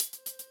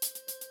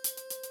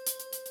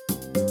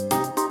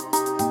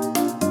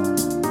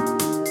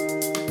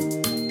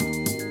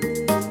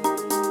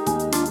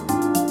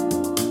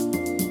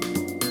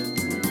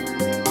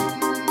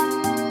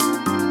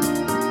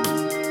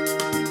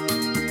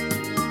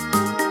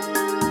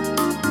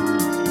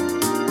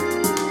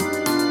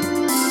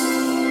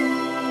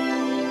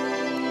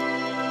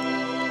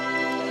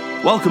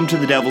Welcome to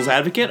The Devil's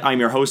Advocate. I'm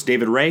your host,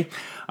 David Ray.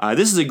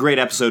 This is a great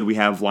episode we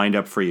have lined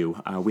up for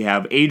you. We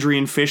have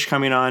Adrienne Fish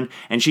coming on,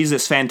 and she's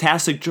this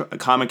fantastic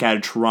comic out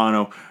of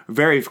Toronto,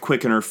 very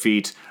quick on her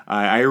feet.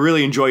 I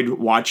really enjoyed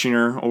watching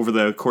her over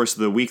the course of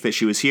the week that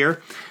she was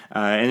here.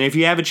 And if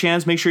you have a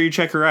chance, make sure you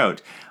check her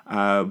out.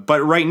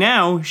 But right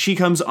now, she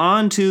comes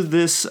on to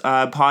this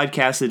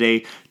podcast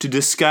today to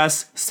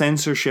discuss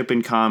censorship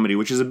in comedy,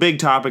 which is a big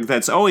topic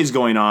that's always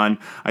going on,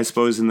 I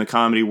suppose, in the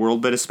comedy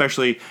world, but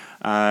especially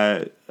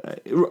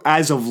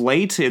as of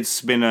late, it's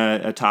been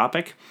a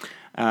topic.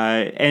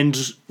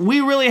 And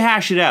we really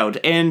hash it out.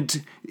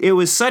 And it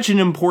was such an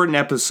important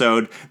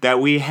episode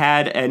that we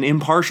had an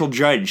impartial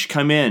judge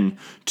come in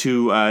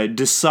to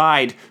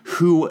decide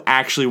who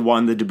actually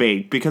won the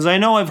debate. Because I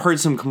know I've heard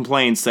some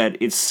complaints that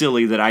it's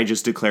silly that I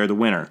just declare the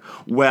winner.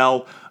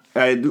 Well,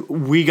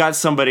 we got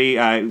somebody,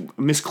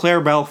 Miss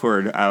Claire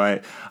Belford,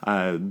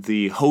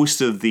 the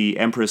host of the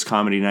Empress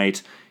Comedy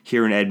Night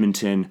here in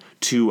Edmonton,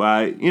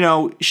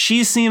 to,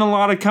 she's seen a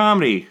lot of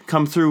comedy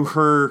come through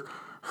her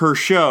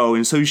show,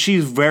 and so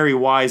she's very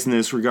wise in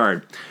this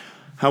regard.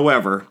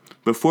 However,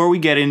 before we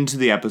get into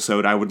the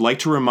episode, I would like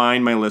to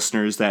remind my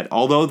listeners that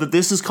although that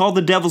this is called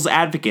The Devil's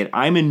Advocate,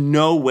 I'm in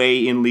no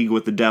way in league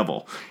with the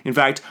devil. In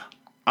fact,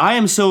 I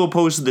am so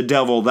opposed to the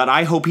devil that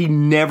I hope he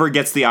never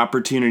gets the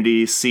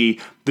opportunity to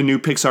see the new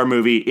Pixar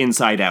movie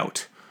Inside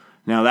Out.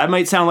 Now, that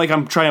might sound like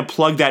I'm trying to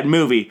plug that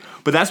movie,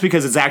 but that's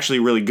because it's actually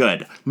really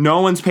good. No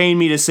one's paying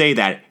me to say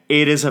that.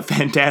 It is a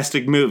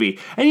fantastic movie.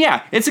 And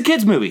yeah, it's a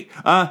kid's movie.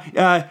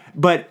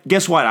 But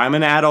guess what? I'm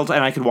an adult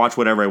and I can watch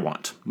whatever I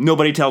want.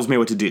 Nobody tells me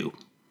what to do.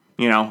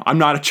 I'm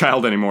not a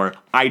child anymore.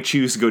 I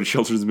choose to go to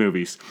children's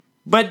movies.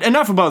 But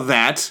enough about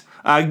that.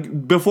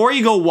 Before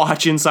you go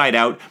watch Inside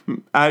Out,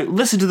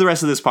 listen to the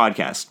rest of this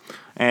podcast.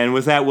 And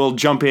with that, we'll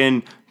jump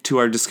in to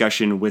our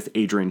discussion with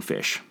Adrienne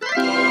Fish.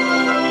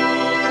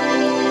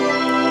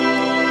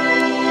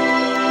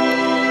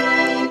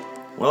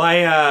 Well,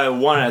 I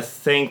want to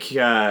thank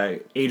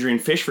Adrienne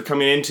Fish for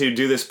coming in to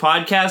do this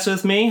podcast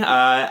with me.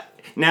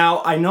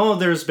 Now, I know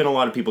there's been a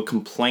lot of people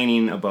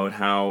complaining about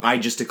how I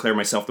just declare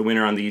myself the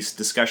winner on these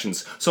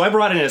discussions. So I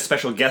brought in a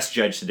special guest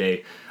judge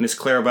today, Miss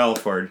Claire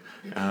Belford.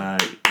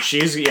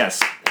 She's,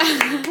 yes.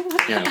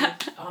 Yeah.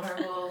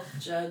 Honorable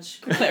Judge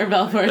Claire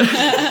Belford.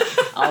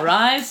 All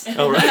rise.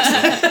 All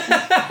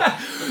right.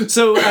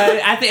 So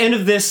at the end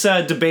of this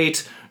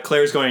debate,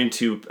 Claire's going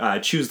to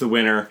choose the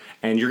winner,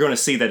 and you're going to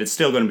see that it's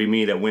still going to be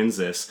me that wins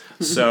this.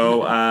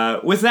 So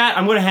with that,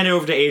 I'm going to hand it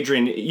over to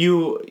Adrienne.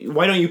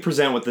 Why don't you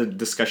present what the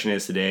discussion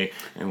is today,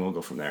 and we'll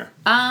go from there.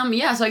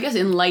 So I guess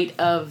in light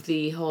of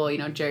the whole,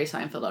 Jerry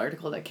Seinfeld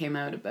article that came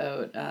out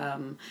about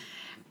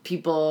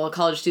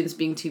college students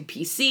being too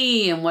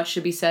PC and what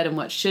should be said and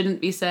what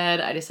shouldn't be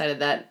said, I decided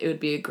that it would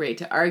be great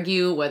to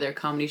argue whether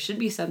comedy should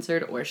be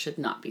censored or should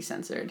not be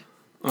censored.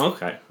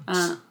 Okay.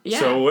 Yeah.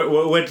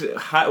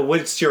 So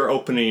what's your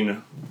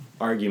opening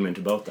argument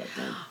about that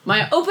then?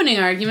 My opening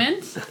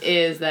argument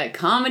is that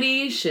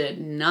comedy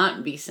should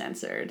not be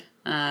censored.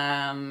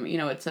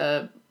 It's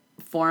a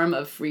form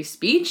of free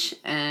speech,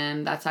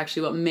 and that's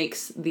actually what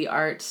makes the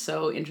art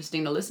so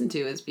interesting to listen to,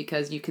 is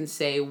because you can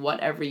say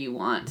whatever you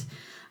want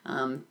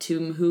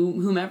to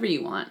whomever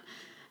you want.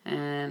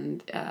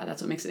 And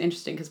that's what makes it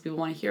interesting, because people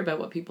want to hear about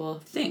what people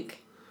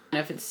think. And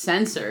if it's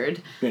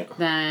censored,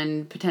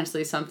 then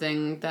potentially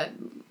something that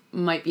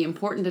might be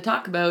important to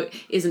talk about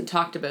isn't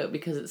talked about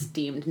because it's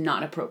deemed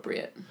not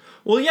appropriate.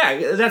 Well,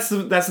 yeah, that's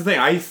the thing.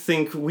 I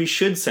think we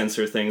should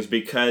censor things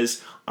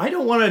because I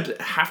don't want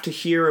to have to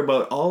hear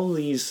about all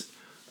these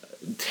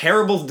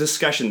terrible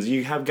discussions.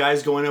 You have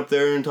guys going up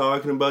there and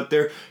talking about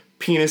their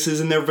penises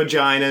and their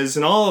vaginas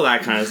and all of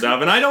that kind of stuff,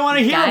 and I don't want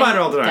to hear about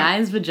it all the time.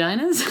 Guys'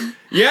 vaginas?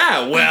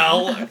 Yeah,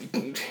 well,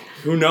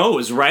 who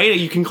knows, right?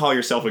 You can call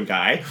yourself a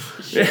guy.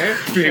 Sure.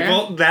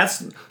 People,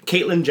 that's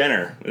Caitlyn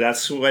Jenner.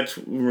 That's what,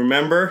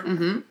 remember?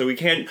 Mm-hmm. So we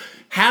can't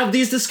have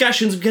these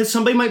discussions because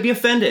somebody might be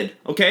offended,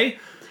 okay?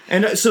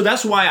 And so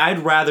that's why I'd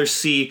rather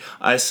see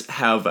us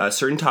have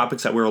certain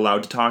topics that we're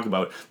allowed to talk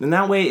about. And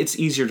that way it's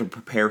easier to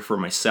prepare for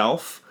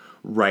myself.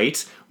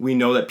 Right? We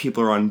know that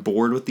people are on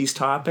board with these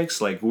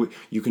topics. Like,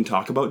 you can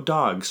talk about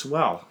dogs.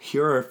 Well,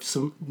 here are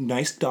some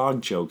nice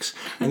dog jokes.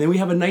 And then we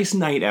have a nice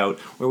night out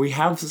where we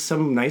have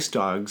some nice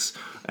dogs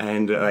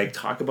and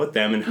talk about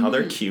them and how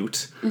they're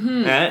cute.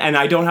 Mm-hmm. And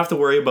I don't have to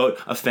worry about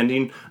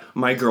offending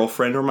my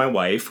girlfriend or my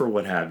wife or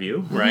what have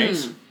you, right?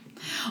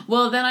 Mm-hmm.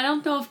 Well, then I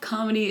don't know if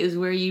comedy is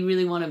where you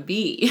really want to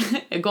be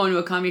going to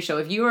a comedy show.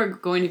 If you are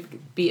going to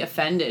be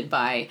offended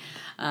by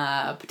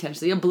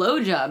potentially a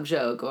blowjob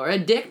joke or a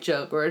dick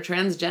joke or a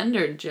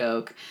transgendered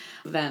joke,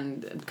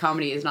 then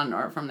comedy is not an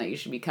art form that you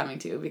should be coming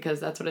to, because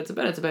that's what it's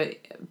about. It's about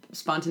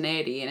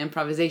spontaneity and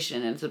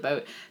improvisation, and it's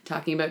about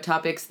talking about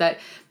topics that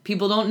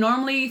people don't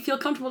normally feel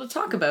comfortable to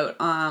talk about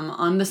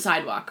on the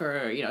sidewalk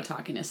or,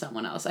 talking to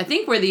someone else. I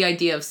think where the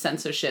idea of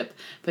censorship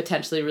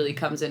potentially really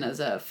comes in as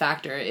a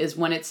factor is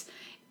when it's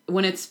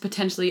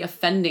potentially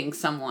offending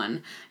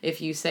someone. If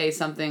you say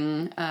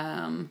something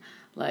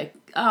like,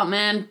 oh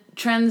man,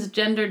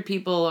 transgendered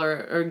people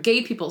or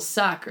gay people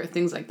suck, or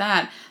things like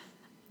that,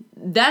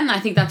 then I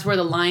think that's where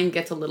the line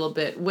gets a little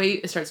bit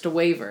starts to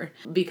waver,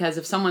 because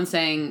if someone's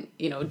saying,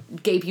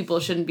 gay people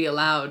shouldn't be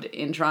allowed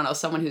in Toronto,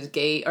 someone who's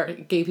gay, or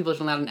gay people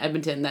shouldn't be allowed in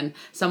Edmonton, then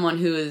someone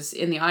who is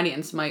in the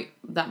audience might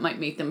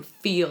make them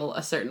feel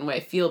a certain way,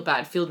 feel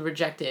bad, feel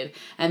rejected.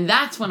 And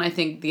that's when I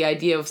think the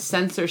idea of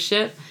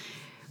censorship,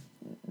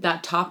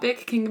 that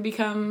topic, can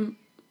become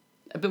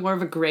a bit more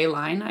of a gray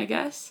line, I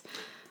guess.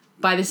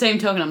 By the same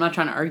token, I'm not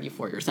trying to argue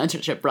for your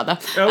censorship, brother.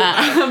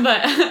 Oh,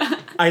 but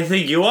I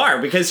think you are,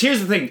 because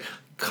here's the thing.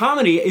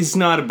 Comedy is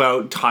not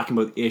about talking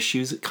about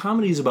issues.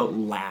 Comedy is about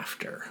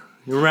laughter.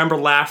 You remember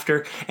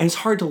laughter? And it's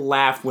hard to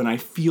laugh when I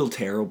feel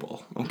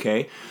terrible,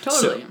 okay?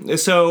 Totally.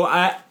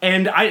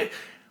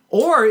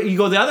 Or you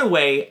go the other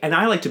way, and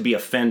I like to be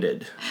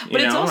offended. But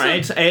it's also,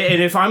 right?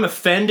 And if I'm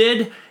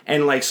offended,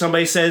 and like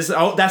somebody says,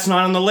 oh, that's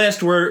not on the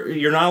list, where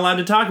you're not allowed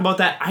to talk about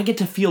that, I get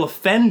to feel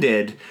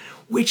offended,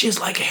 which is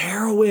like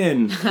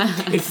heroin.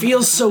 It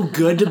feels so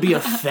good to be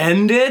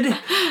offended.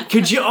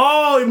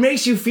 It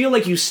makes you feel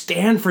like you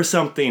stand for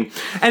something.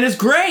 And it's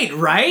great,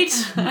 right?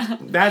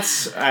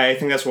 I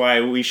think that's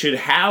why we should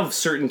have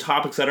certain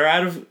topics that are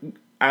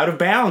out of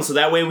bounds, so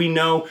that way we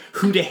know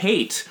who to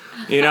hate.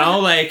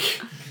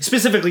 Like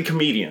specifically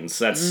comedians.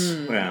 That's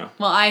yeah.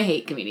 Well, I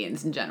hate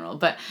comedians in general,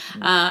 but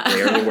they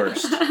are the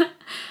worst.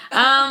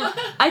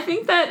 I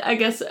think that, I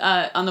guess,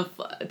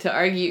 to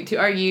argue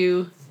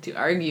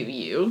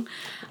you,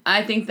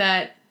 I think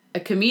that a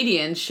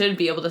comedian should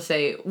be able to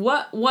say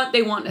what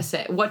they want to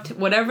say,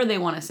 whatever they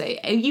want to say,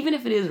 and even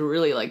if it is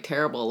really like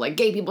terrible, like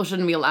gay people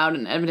shouldn't be allowed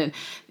in Edmonton,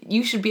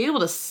 you should be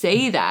able to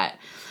say that.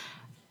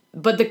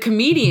 But the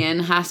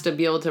comedian has to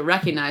be able to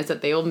recognize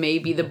that they may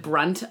be the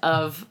brunt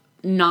of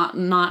not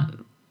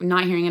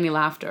hearing any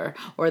laughter,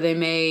 or they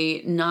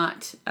may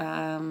not.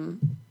 And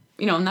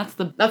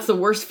that's the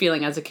worst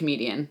feeling as a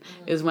comedian,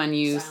 is when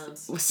you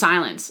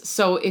silence.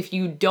 So if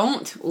you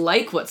don't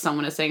like what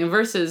someone is saying,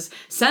 versus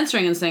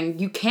censoring and saying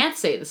you can't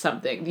say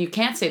something, you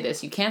can't say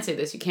this, you can't say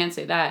this, you can't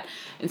say that,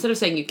 instead of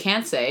saying you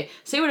can't say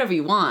whatever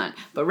you want,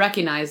 but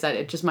recognize that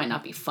it just might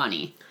not be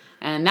funny.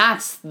 And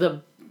that's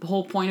the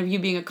whole point of you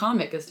being a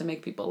comic, is to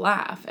make people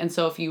laugh. And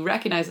so if you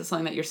recognize that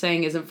something that you're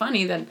saying isn't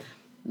funny, then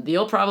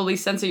you'll probably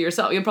censor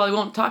yourself. You probably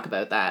won't talk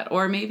about that,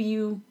 or maybe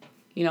you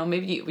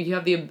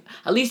have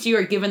at least you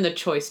are given the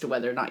choice to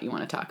whether or not you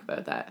want to talk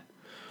about that.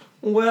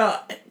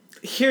 Well,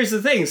 here's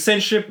the thing.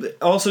 Censorship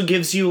also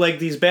gives you like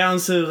these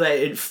bounds, so that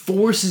it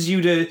forces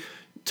you to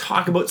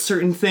talk about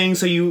certain things.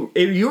 So you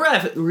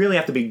really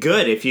have to be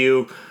good if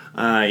you,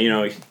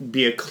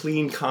 be a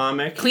clean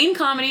comic. Clean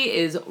comedy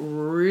is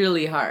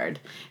really hard.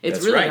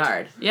 It's really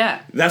hard.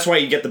 Yeah. That's why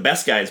you get the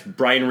best guys.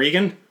 Brian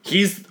Regan,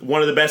 he's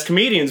one of the best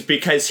comedians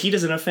because he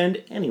doesn't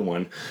offend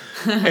anyone.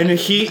 And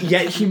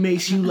yet he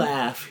makes you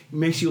laugh. He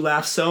makes you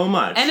laugh so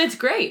much. And it's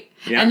great.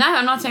 Yeah. And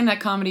I'm not saying that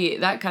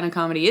kind of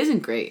comedy isn't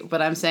great,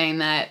 but I'm saying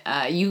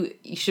that you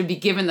should be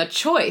given the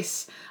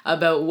choice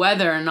about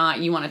whether or not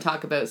you want to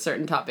talk about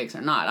certain topics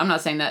or not. I'm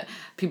not saying that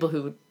people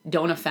who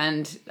don't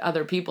offend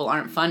other people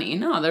aren't funny.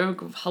 No, they're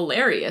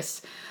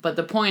hilarious. But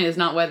the point is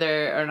not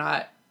whether or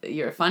not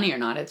you're funny or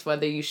not. It's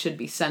whether you should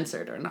be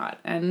censored or not.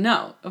 And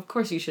no, of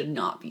course you should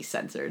not be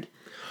censored.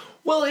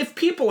 Well, if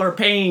people are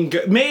paying...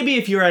 Maybe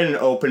if you're at an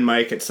open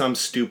mic at some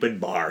stupid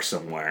bar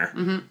somewhere.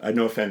 Mm-hmm.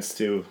 No offense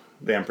to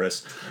the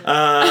Empress.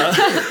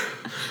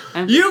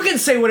 You can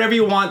say whatever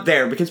you want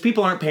there because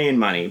people aren't paying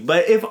money.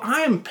 But if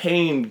I'm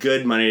paying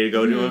good money to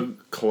go to a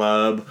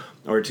club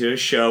or to a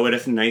show at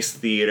a nice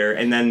theater,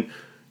 and then,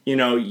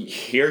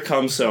 here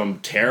comes some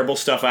terrible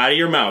stuff out of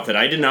your mouth that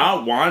I did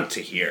not want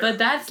to hear. But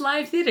that's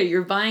live theater.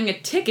 You're buying a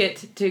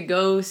ticket to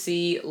go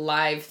see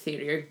live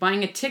theater. You're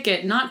buying a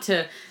ticket not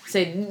to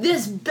say,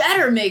 this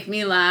better make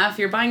me laugh.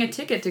 You're buying a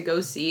ticket to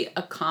go see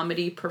a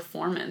comedy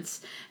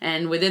performance.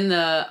 And within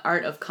the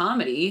art of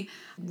comedy,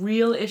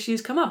 real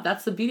issues come up.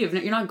 That's the beauty of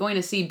it. You're not going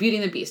to see Beauty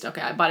and the Beast.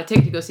 Okay, I bought a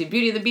ticket to go see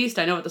Beauty and the Beast.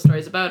 I know what the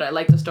story's about. I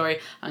like the story.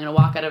 I'm going to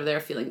walk out of there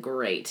feeling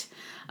great.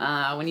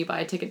 When you buy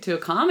a ticket to a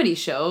comedy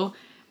show,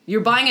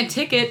 you're buying a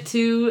ticket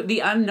to the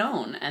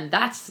unknown. And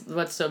that's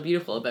what's so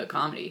beautiful about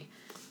comedy.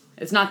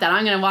 It's not that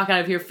I'm going to walk out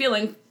of here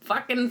feeling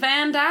fucking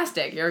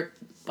fantastic. You're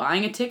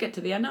buying a ticket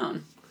to the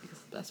unknown.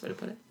 That's the best way to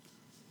put it.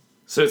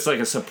 So it's like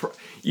a surprise.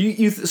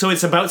 So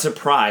it's about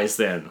surprise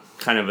then,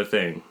 kind of a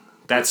thing.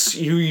 That's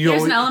you.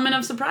 There's an element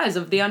of surprise,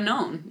 of the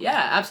unknown.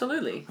 Yeah,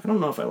 absolutely. I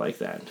don't know if I like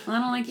that. Well, I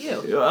don't like you.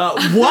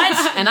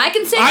 What? And I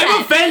can say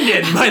I'm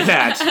offended by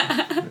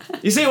that.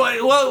 You say,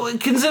 well,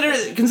 consider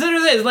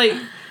this. Like,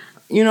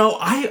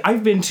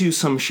 I've been to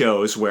some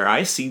shows where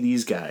I see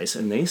these guys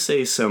and they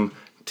say some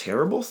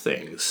terrible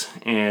things,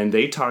 and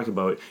they talk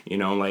about,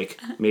 like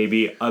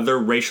maybe other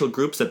racial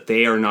groups that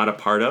they are not a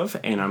part of,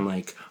 and I'm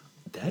like,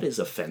 that is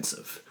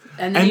offensive.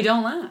 And then you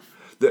don't laugh.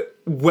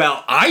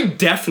 Well, I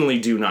definitely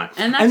do not.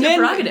 And that's your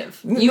prerogative.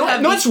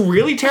 What's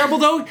really terrible,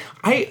 though?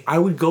 I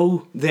would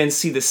go then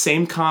see the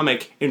same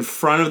comic in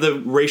front of the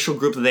racial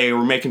group that they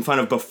were making fun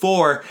of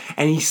before,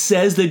 and he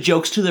says the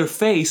jokes to their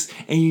face,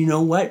 and you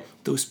know what?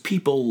 Those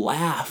people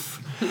laugh.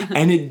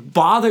 And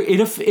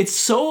it's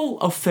so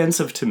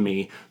offensive to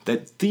me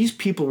that these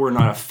people were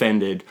not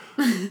offended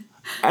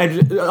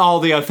at all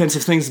the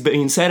offensive things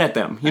being said at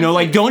them. You know,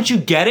 like, don't you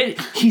get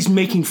it? He's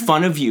making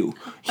fun of you.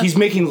 He's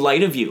making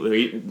light of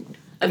you.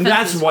 And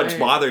that's what's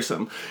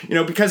bothersome, you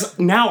know, because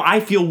now I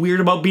feel weird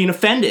about being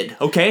offended,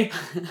 okay?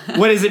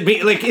 What is it,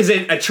 is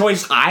it a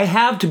choice I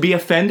have to be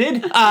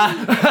offended?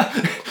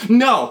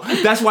 No,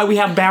 that's why we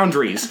have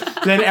boundaries.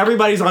 Then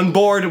everybody's on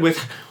board with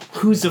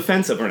who's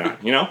offensive or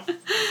not, you know?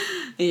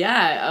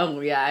 Yeah,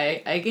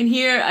 I can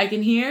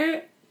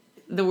hear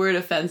the word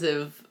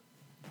offensive.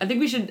 I think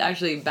we should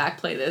actually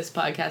backplay this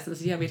podcast and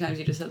see how many times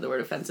you just said the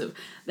word offensive.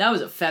 That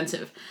was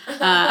offensive.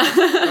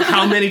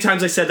 How many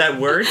times I said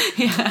that word?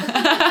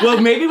 Yeah.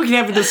 Well, maybe we can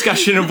have a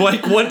discussion of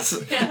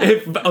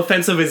if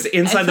offensive is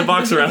inside the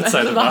box or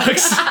outside the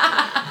box.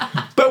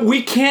 But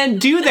we can't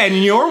do that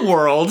in your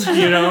world,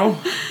 you know?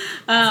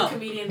 As a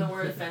comedian, the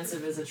word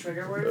offensive is a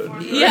trigger word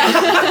for you. Yeah.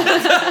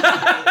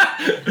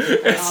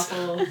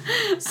 Awful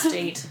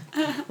state.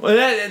 Well,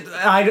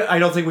 I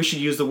don't think we should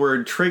use the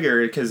word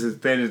trigger because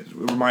then it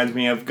reminds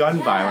me of gun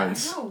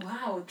violence. Oh,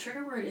 wow.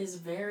 Trigger word is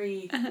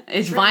very...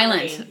 It's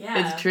violent.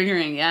 Yeah. It's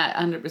triggering,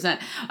 100%.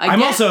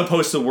 I'm also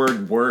opposed to the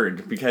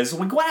word because,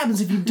 like, what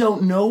happens if you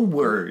don't know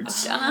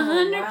words?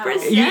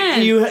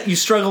 100%. You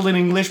struggled in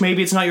English,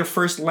 maybe it's not your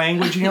first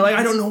language, and you're like,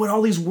 I don't know what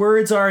all these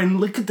words are,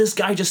 and look at this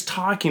guy just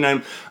talking.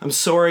 I'm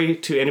sorry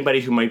to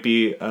anybody who might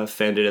be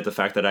offended at the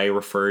fact that I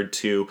referred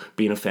to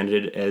being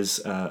offended as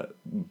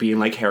being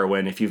like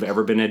heroin. If you've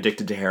ever been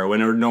addicted to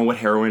heroin or know what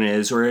heroin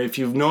is, or if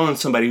you've known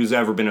somebody who's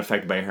ever been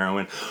affected by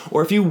heroin,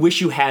 or if you wish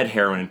you had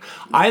heroin.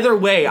 Either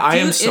way, I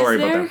am sorry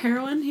about that. Is there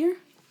heroin here?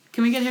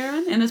 Can we get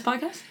heroin in this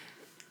podcast?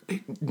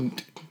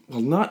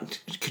 Well,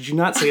 could you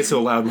not say it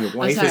so loud? My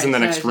wife is in the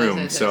next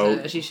room,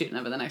 so... She's shooting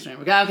up in the next room.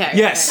 Okay.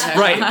 Yes, okay.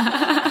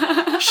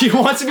 Right. She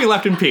wants to be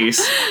left in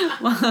peace.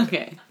 Well,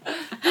 okay.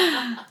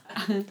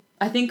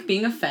 I think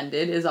being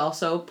offended is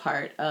also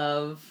part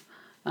of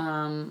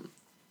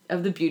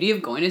the beauty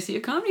of going to see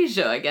a comedy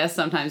show, I guess.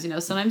 Sometimes,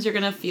 sometimes you're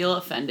going to feel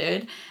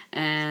offended,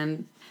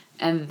 and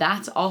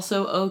that's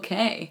also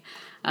okay.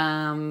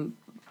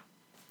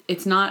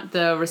 It's not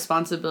the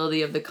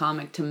responsibility of the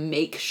comic to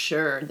make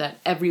sure that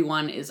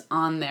everyone is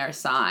on their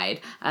side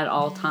at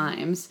all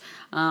times.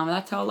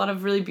 That's how a lot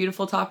of really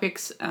beautiful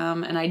topics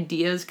and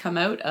ideas come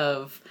out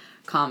of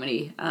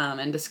comedy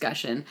and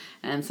discussion.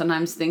 And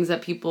sometimes things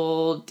that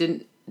people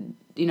didn't,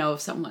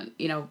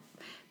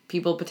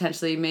 people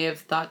potentially may have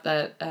thought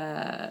that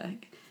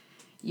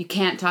you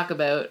can't talk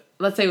about,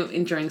 let's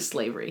say during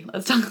slavery.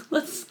 Let's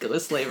go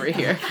with slavery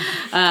here.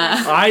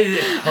 Light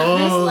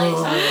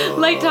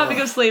topic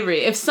of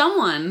slavery. If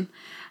someone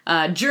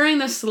during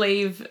the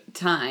slave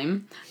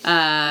time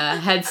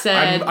had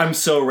said... I'm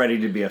so ready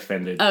to be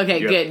offended. Okay,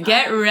 good.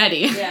 Get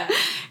ready. Yeah.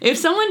 If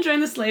someone during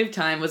the slave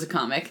time was a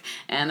comic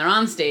and they're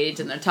on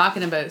stage and they're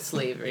talking about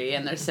slavery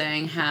and they're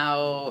saying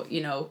how,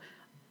 oh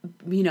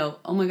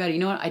my God, you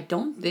know what? I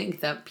don't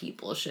think that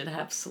people should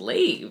have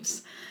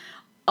slaves.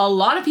 A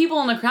lot of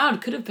people in the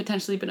crowd could have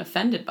potentially been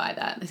offended by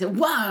that. They said,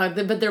 wow,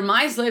 but they're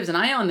my slaves, and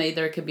I own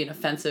there could be an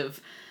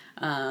offensive,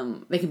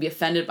 they can be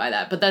offended by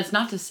that. But that's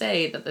not to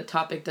say that the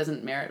topic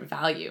doesn't merit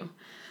value.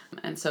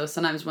 And so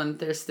sometimes when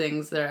there's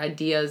there are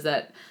ideas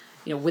that,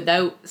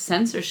 without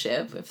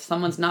censorship, if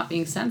someone's not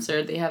being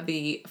censored, they have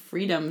the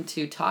freedom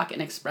to talk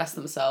and express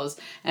themselves.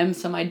 And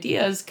some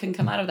ideas can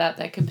come out of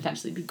that could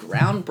potentially be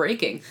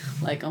groundbreaking.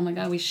 Like, oh my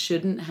God, we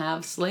shouldn't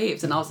have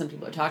slaves. And all of a sudden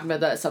people are talking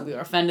about that. Some people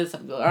are offended,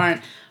 some people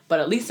aren't. But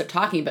at least they're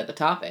talking about the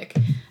topic.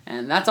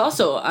 And that's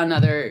also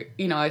another,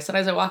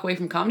 sometimes I walk away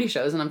from comedy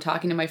shows and I'm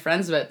talking to my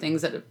friends about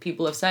things that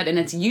people have said. And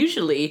it's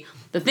usually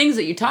the things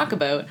that you talk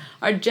about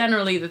are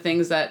generally the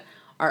things that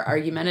are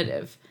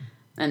argumentative.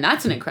 And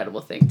that's an incredible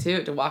thing,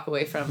 too, to walk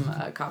away from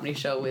a comedy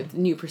show with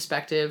new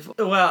perspective.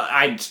 Well,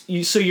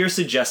 so you're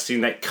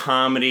suggesting that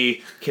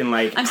comedy can,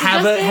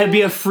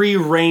 be a free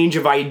range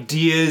of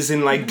ideas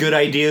and, good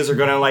ideas are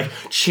going to,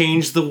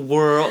 change the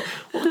world.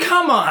 Well,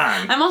 come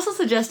on. I'm also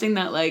suggesting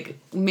that,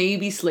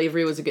 maybe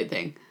slavery was a good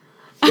thing.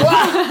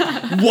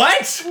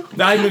 What?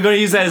 I'm going to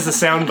use that as a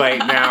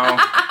soundbite now.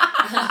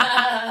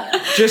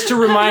 Just to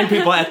remind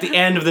people at the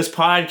end of this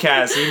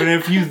podcast, even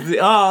if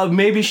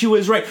maybe she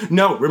was right.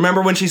 No,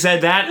 remember when she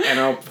said that? And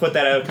I'll put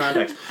that out of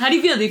context. How do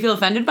you feel? Do you feel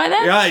offended by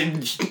that?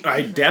 Yeah,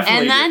 I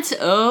definitely And that's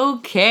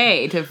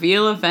okay to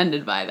feel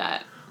offended by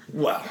that.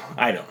 Well,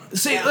 I don't.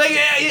 See,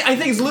 I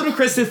think it's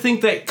ludicrous to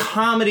think that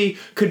comedy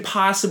could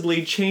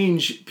possibly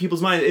change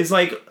people's minds. It's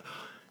like...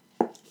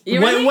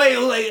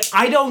 Wait,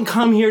 I don't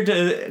come here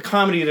to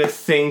comedy to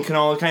think and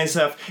all that kind of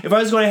stuff. If I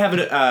was going to have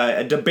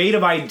a debate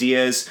of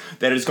ideas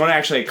that is going to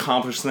actually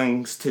accomplish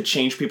things to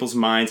change people's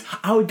minds,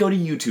 I would go to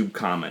YouTube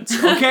comments,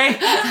 okay?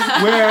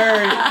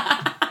 Where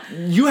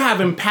you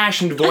have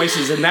impassioned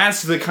voices, and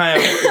that's the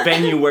kind of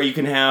venue where you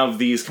can have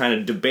these kind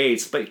of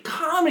debates. But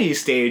comedy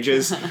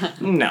stages,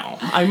 no.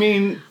 I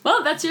mean,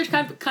 well, that's your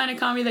kind of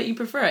comedy that you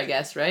prefer, I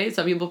guess, right?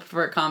 Some people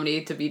prefer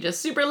comedy to be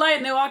just super light,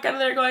 and they walk out of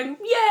there going,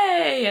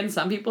 "Yay!" And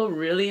some people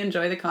really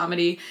enjoy the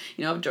comedy,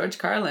 of George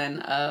Carlin,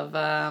 of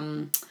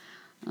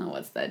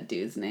what's that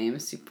dude's name?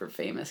 Super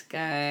famous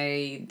guy.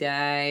 He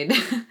died.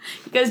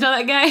 You guys know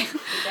that guy? The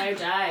guy who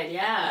died,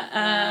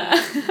 yeah.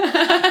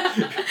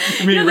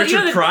 You mean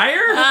Richard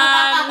Pryor?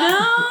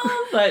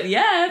 No, but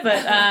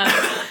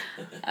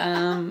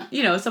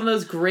some of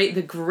those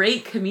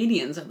great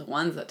comedians are the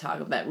ones that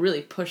that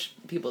really push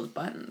people's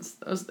buttons.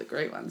 Those are the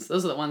great ones.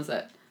 Those are the ones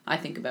that I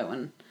think about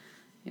when,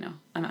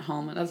 I'm at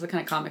home, and that's the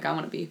kind of comic I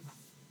want to be.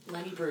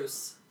 Lenny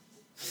Bruce.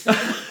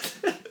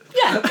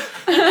 Yeah.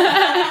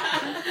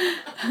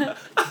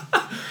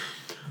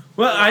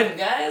 Well,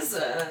 guys.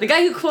 The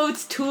guy who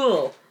quotes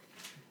Tool.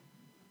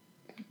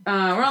 We're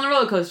on the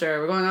roller coaster.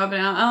 We're going up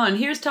and down. Oh, and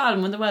here's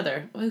Todd with the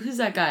weather. Well, who's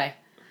that guy?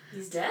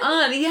 He's dead?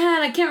 Yeah,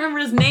 and I can't remember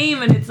his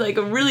name, and it's like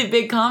a really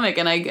big comic,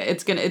 and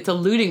it's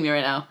eluding me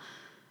right now.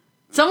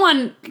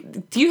 Someone,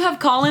 do you have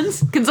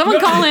call-ins? Can someone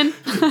call in?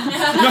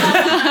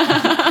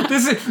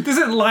 This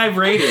isn't live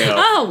radio.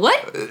 Oh,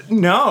 what?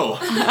 No.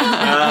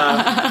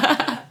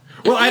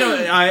 Well,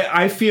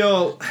 I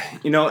feel,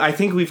 I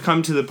think we've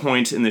come to the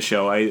point in the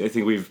show, I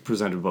think we've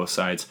presented both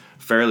sides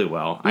fairly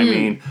well. I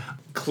mean,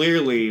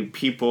 clearly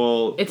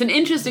people... It's an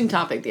interesting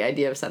topic, the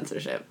idea of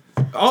censorship.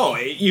 Oh,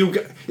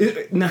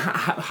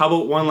 how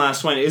about one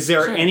last one? Is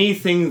there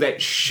anything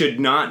that should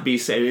not be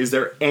said? Is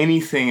there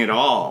anything at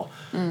all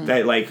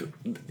that, like,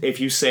 if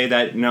you say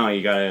that,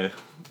 no,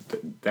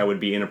 that would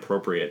be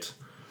inappropriate?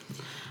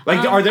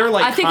 Like, are there,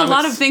 like, I think comics... a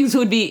lot of things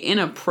would be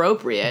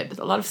inappropriate.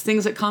 A lot of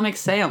things that comics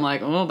say, I'm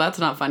like, oh, that's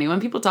not funny. When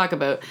people talk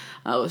about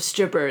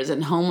strippers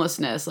and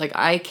homelessness, like,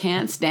 I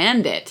can't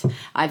stand it.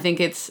 I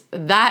think it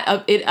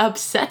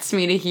upsets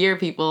me to hear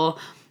people,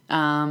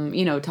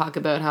 talk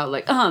about how,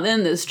 like, oh,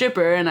 then the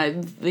stripper and I,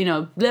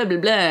 blah, blah,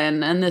 blah,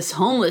 and this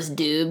homeless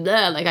dude,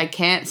 blah. Like, I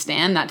can't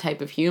stand that type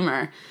of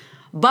humor.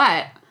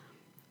 But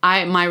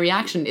my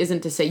reaction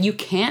isn't to say, you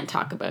can't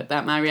talk about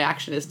that. My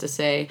reaction is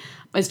to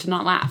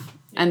not laugh.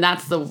 And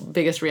that's the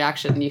biggest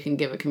reaction you can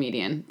give a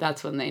comedian.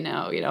 That's when they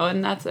know,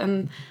 and that's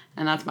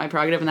my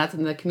prerogative, and that's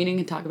when the comedian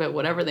can talk about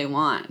whatever they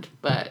want,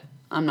 but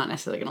I'm not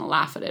necessarily going to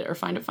laugh at it or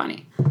find it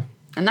funny.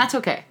 And that's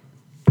okay.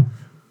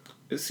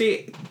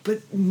 See, but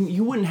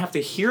you wouldn't have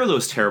to hear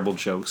those terrible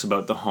jokes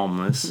about the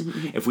homeless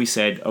if we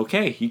said,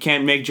 okay, you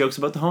can't make jokes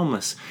about the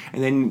homeless.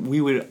 And then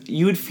you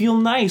would feel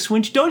nice.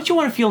 Don't you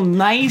want to feel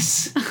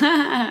nice?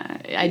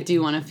 I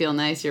do want to feel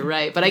nice, you're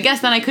right. But I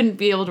guess then I couldn't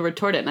be able to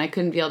retort it, and I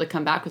couldn't be able to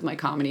come back with my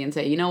comedy and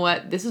say, you know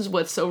what, this is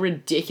what's so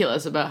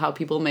ridiculous about how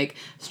people make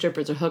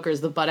strippers or hookers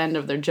the butt end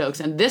of their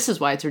jokes, and this is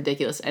why it's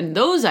ridiculous. And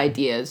those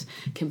ideas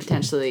can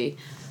potentially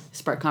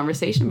spark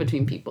conversation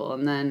between people,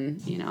 and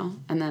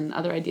then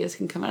other ideas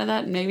can come out of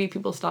that, and maybe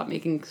people stop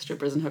making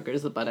strippers and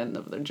hookers the butt end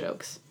of their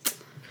jokes.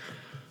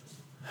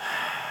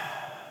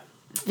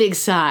 Big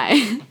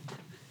sigh.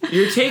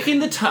 You're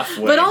taking the tough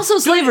way. But also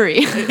slavery.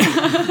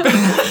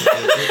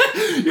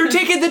 You're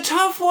taking the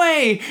tough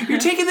way. You're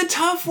taking the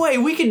tough way.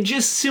 We could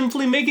just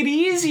simply make it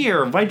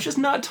easier by just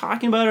not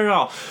talking about it at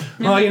all.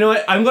 Well, you know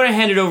what? I'm going to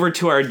hand it over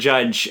to our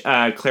judge,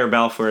 Claire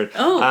Belford.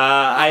 Oh,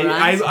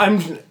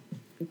 I'm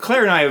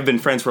Claire and I have been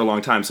friends for a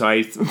long time, so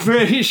I'm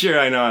pretty sure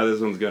I know how this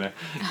one's gonna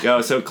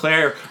go. So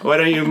Claire, why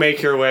don't you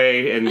make your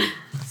way and...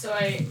 So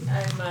I'm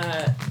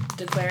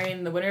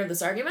declaring the winner of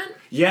this argument?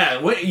 Yeah,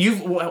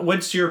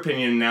 what's your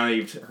opinion now that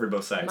you've heard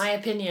both sides? My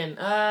opinion.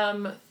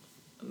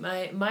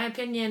 My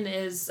opinion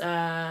is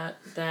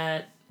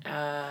that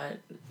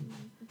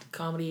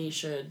comedy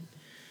should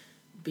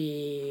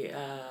be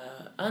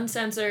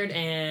uncensored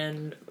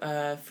and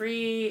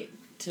free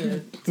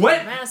to what?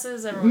 The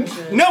masses. Everyone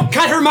should. No,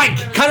 cut her mic.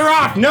 Cut her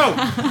off. No,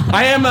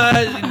 I am.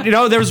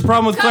 There was a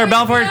problem with Claire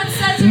Belford.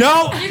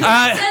 No,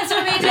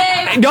 censor me,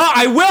 Dave. No,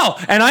 I will,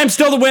 and I'm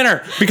still the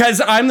winner because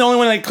I'm the only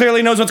one that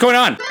clearly knows what's going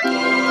on.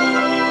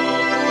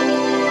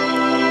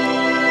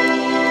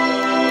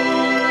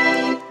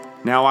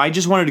 Now, I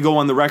just wanted to go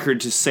on the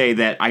record to say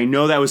that I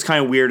know that was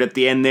kind of weird at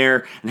the end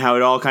there and how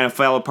it all kind of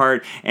fell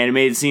apart, and it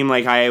made it seem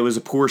like I was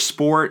a poor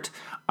sport.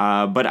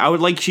 But I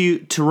would like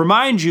to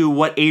remind you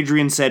what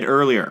Adrienne said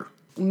earlier.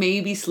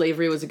 Maybe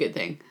slavery was a good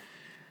thing.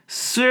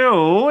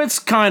 So, it's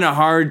kind of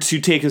hard to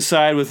take a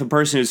side with a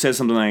person who says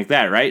something like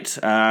that, right?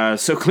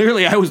 So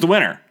clearly I was the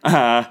winner.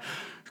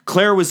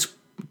 Claire was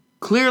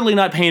clearly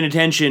not paying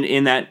attention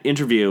in that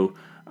interview.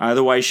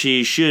 Otherwise,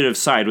 she should have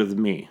sided with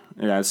me.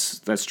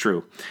 That's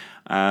true.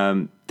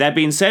 That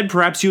being said,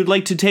 perhaps you would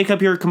like to take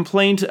up your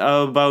complaint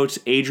about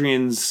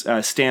Adrienne's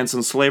stance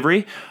on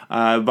slavery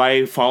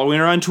by following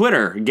her on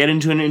Twitter. Get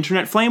into an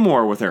internet flame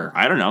war with her.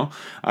 I don't know.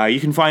 You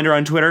can find her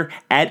on Twitter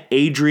at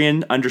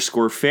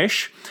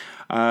Adrienne_fish.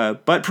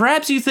 But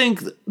perhaps you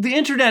think the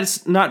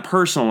internet's not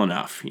personal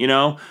enough, you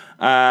know?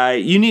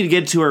 You need to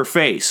get to her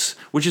face,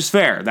 which is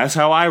fair. That's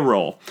how I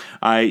roll.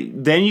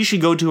 Then you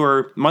should go to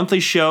her monthly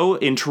show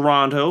in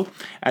Toronto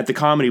at the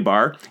Comedy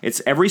Bar.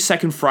 It's every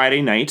second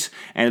Friday night,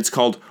 and it's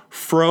called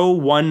Fro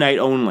One Night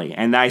Only.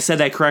 And I said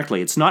that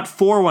correctly. It's not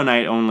for one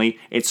night only,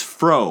 it's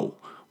Fro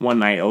One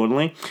Night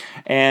Only.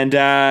 And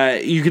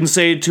you can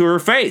say to her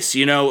face,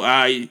 you know,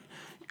 I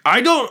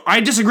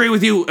disagree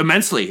with you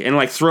immensely, and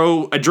like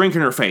throw a drink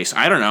in her face.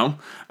 I don't know.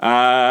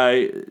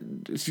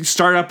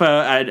 Start up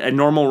a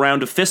normal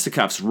round of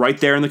fisticuffs right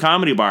there in the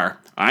Comedy Bar.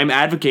 I'm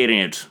advocating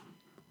it.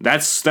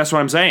 That's what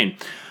I'm saying.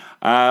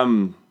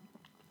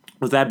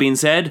 With that being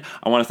said,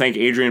 I want to thank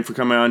Adrienne for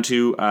coming on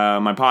to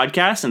my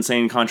podcast and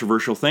saying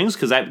controversial things,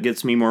 because that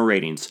gets me more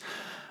ratings.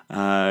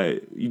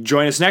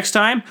 Join us next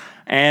time.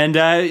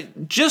 And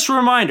just a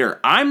reminder,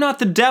 I'm not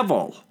the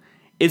devil.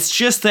 It's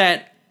just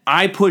that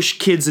I push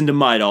kids into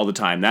mud all the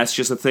time. That's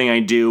just a thing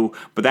I do,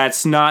 but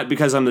that's not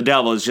because I'm the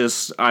devil. It's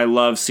just I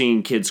love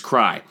seeing kids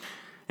cry.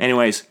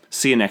 Anyways,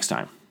 see you next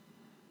time.